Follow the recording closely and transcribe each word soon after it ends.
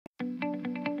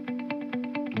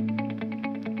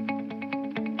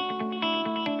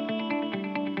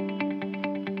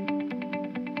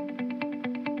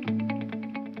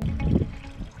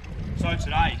So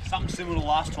today, something similar to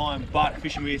last time, but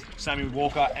fishing with Sammy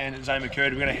Walker and Zane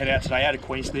McCurdy. We're going to head out today out of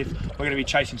Queenscliff. We're going to be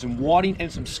chasing some whiting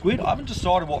and some squid. I haven't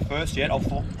decided what first yet. I'll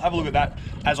have a look at that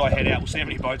as I head out. We'll see how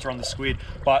many boats are on the squid,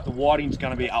 but the whiting's going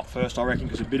to be up first, I reckon,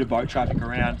 because a bit of boat traffic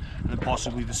around, and then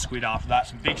possibly the squid after that.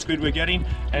 Some big squid we're getting,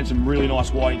 and some really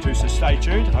nice whiting too, so stay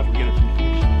tuned and hopefully get a few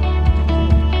fish.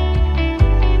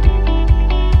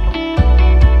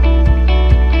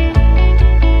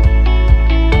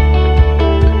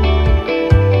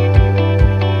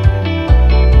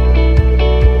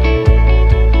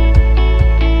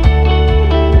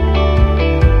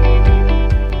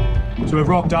 So we've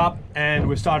rocked up and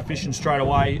we've started fishing straight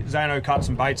away. Zano cut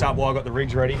some baits up while I got the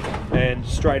rigs ready and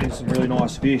straight into some really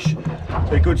nice fish.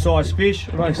 They're good sized fish.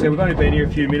 Like I said, we've only been here a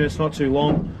few minutes, not too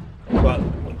long, but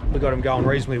we got them going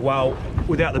reasonably well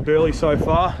without the burley so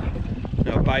far.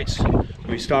 Our baits,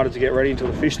 we started to get ready until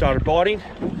the fish started biting.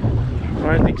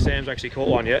 I don't think Sam's actually caught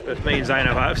one yet, but me and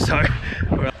Zano have, so.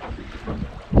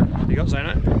 You got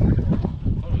Zano?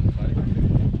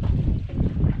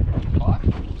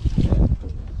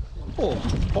 Oh,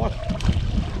 pike.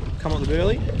 Come on the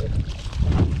burley.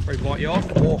 Probably bite you off.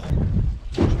 Oh,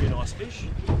 should be a nice fish.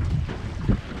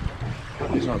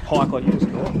 It's not a pike like you just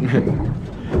caught.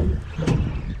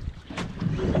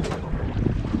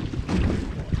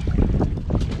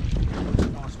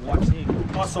 Nice white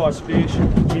thing. Nice sized fish. You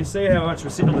can see how much we're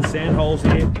sitting on the sand holes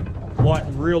here. Light,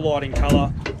 real light in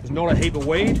colour. There's not a heap of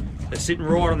weed. They're sitting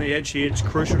right on the edge here. It's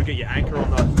crucial to get your anchor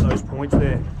on those points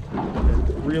there.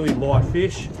 Really light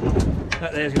fish.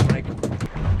 That there's going to make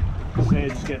see,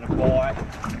 just getting a bite.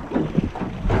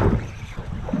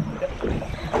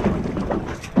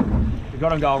 We've got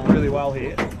them going really well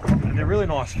here, and they're really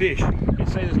nice fish. You can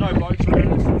see there's no boats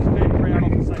around us. It's very crowded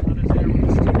off the same others there.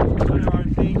 We're just doing our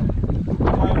own thing.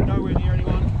 Nowhere near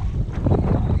anyone.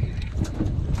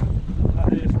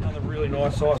 There's another really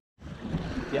nice size.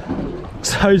 Yeah.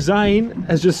 So Zane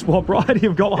has just swapped, right?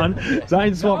 You've got one.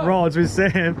 Zane swapped rods with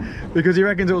Sam because he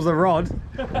reckons it was the rod.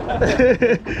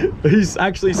 He's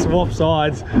actually swapped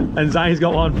sides, and Zane's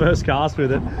got one first cast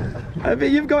with it. But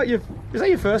you've got your, is that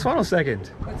your first one or second?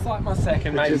 It's like my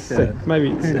second, maybe.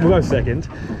 Maybe we'll go second.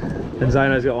 And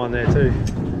Zano's got one there too.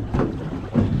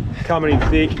 Coming in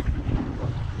thick,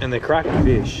 and they're cracking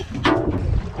fish.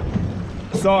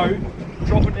 So,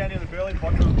 dropping down in the burley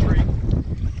bottom of the tree.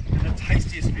 The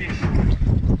tastiest fish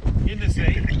in the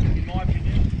sea, in my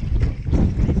opinion.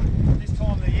 This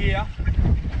time of the year,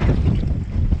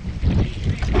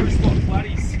 these blue spot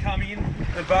flatties come in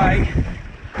the bay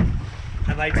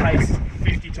and they taste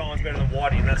 50 times better than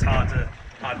whiting, and that's hard to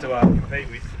compete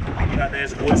with. But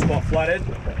there's a blue spot flathead,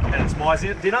 and it's my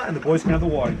dinner, and the boys can have the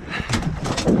whiting.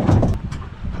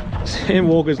 Sam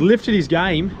Walker's lifted his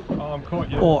game. Oh, I'm caught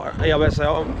you. Oh, yeah, I better say,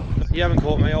 you haven't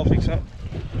caught me, I'll fix that.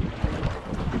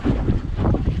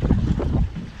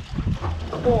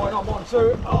 Oh, and I'm on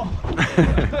too. Oh.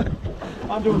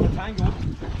 I'm doing the tangle.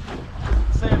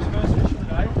 Sam's first fish of the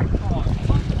day. Oh, it's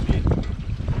fucking big.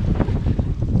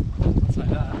 I'd say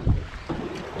that.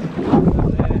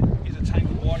 There is a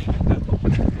tangled whiting that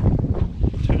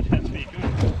turned out to be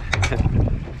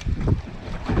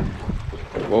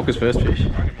good. Walker's first fish. I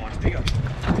reckon mine's bigger.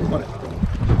 Got it.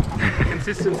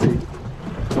 Consistency.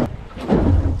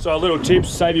 So a little tip to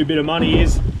save you a bit of money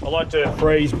is I like to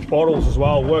freeze bottles as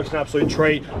well. Works an absolute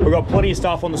treat. We've got plenty of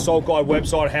stuff on the Salt Guide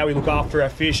website how we look after our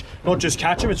fish, not just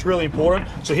catch them. It's really important.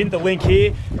 So hit the link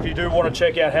here if you do want to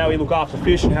check out how we look after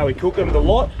fish and how we cook them with a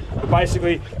lot. But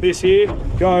basically this here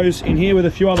goes in here with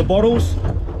a few other bottles.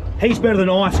 Heaps better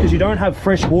than ice because you don't have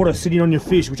fresh water sitting on your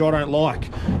fish, which I don't like.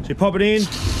 So you pop it in,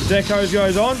 the decos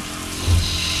goes on.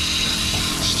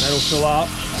 That'll fill up.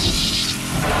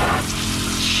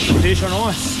 Fish on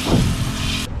ice.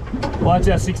 Well, that's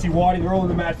our 60 whiting. They're all in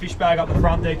the mad fish bag up the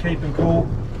front there, keeping cool.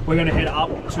 We're going to head up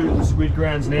to the squid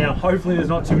grounds now. Hopefully there's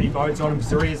not too many boats on them, because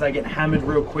there is, they get hammered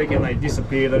real quick and they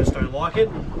disappear. They just don't like it.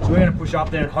 So we're going to push up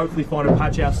there and hopefully find a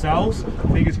patch ourselves.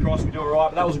 Fingers crossed we do it right.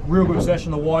 But that was a real good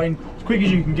session of the whiting. As quick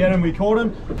as you can get them, we caught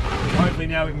them. Hopefully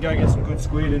now we can go get some good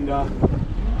squid and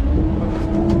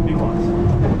big ones.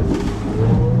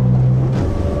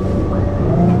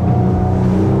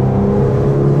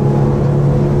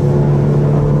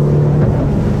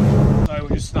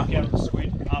 Snuck out of the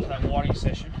squid after that whiting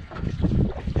session,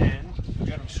 and we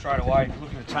got them straight away. If you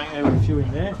look at the tank there with a few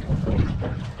in there, we've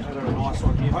got a nice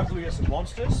one here. Hopefully we get some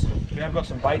monsters. We have got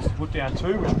some baits to put down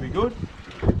too, which will be good.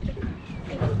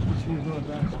 Probably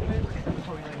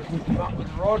need to hook him up with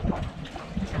the rod.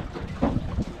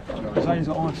 Zane's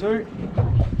got one too.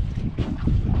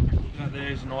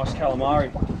 There's a nice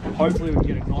calamari. Hopefully we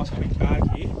can get a nice quick bag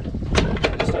here.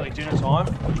 Just nearly dinner time,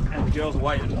 and the girls are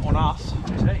waiting on us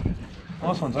to tea.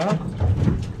 Nice one, Zona.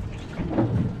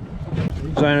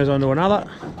 Zona's onto another.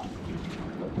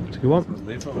 It's a good one.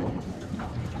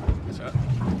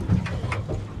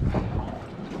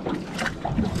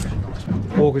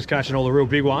 Walker's catching all the real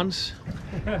big ones.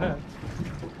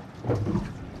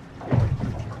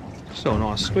 Still a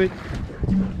nice squid.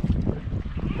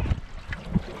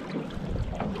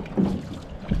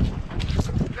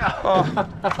 Oh.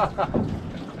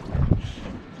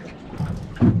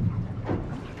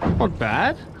 Not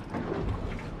bad.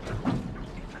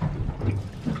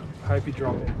 Hope you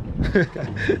drop it.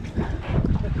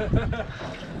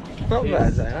 Not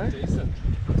bad, Zano. Decent.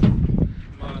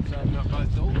 Might have to open up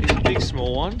both doors. He's a big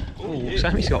small one. Oh,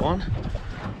 Sammy's got one.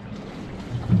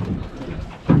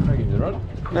 I'll give you the rod.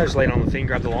 No, just lean on the thing,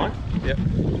 grab the line. Yep.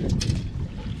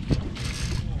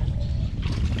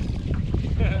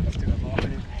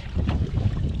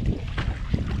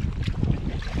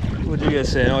 What did you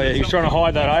guys say? Oh yeah, you're trying to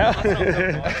hide that, are you?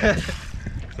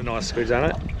 It's a nice squid, isn't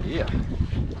it? Yeah.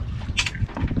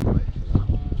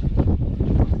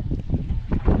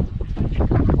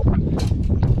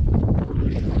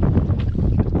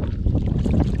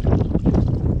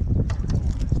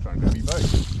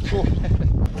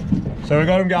 So we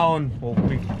got them going, well,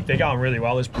 they're going really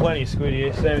well. There's plenty of squid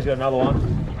here. Sam's got another one.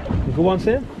 A good one,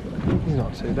 Sam? He's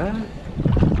not too bad.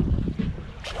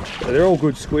 So they're all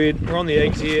good squid. We're on the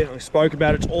eggs here. I spoke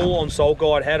about it. It's all on Salt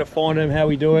Guide, how to find them, how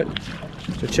we do it.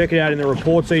 So check it out in the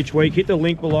reports each week. Hit the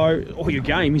link below. Oh, your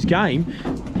game, his game.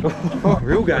 Oh,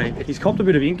 real game. He's copped a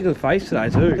bit of ink into the face today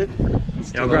too.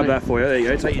 Yeah, I'll grab that for you. There you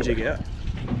go. Take your jig out.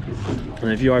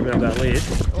 And if you open up that lid,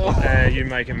 you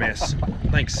make a mess.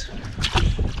 Thanks.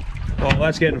 Well,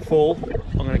 that's getting full.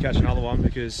 I'm going to catch another one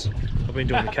because I've been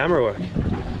doing the camera work.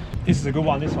 This is a good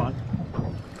one, this one.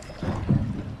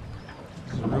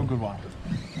 This is a real good one.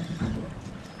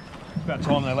 It's about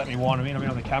time they let me wind them in. I've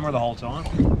been on the camera the whole time.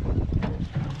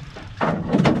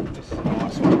 This is a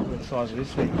nice one. Look at the size of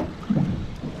this thing.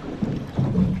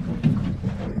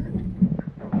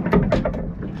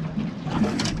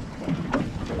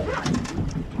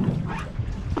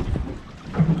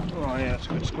 Oh yeah, it's a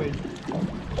good squid.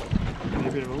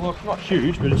 A bit of a look, not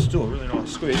huge, but it's still a really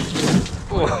nice squid.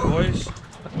 Oh, boys,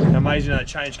 amazing how they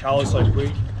change colours so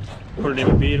quick. Put it in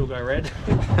a beard, it'll go red.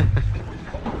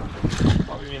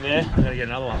 Pop him in there. I'm gonna get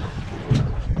another one.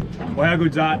 Well, how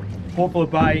good's that? Port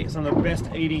Phillip Bay, some of the best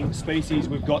eating species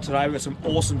we've got today. We've got some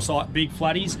awesome big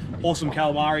flatties, awesome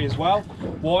calamari as well,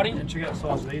 whiting, and check out the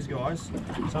size of these guys.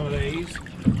 Some of these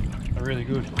are really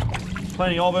good.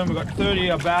 Plenty of them. We've got 30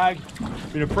 a bag.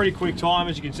 Been a pretty quick time,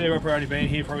 as you can see. We've only been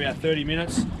here for about 30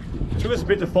 minutes. Took us a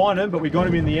bit to find them, but we got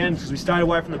them in the end because we stayed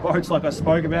away from the boats like I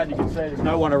spoke about. You can see there's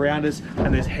no one around us,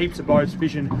 and there's heaps of boats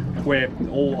fishing where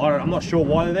I'm not sure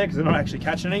why they're there because they're not actually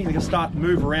catching any. They can start to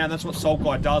move around. That's what Salt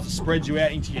Guide does. It spreads you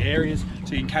out into your areas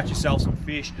so you can catch yourself some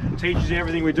fish. Teaches you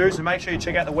everything we do, so make sure you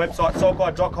check out the website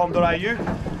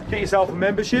saltguide.com.au. Get yourself a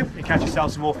membership and catch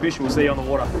yourself some more fish. We'll see you on the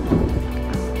water.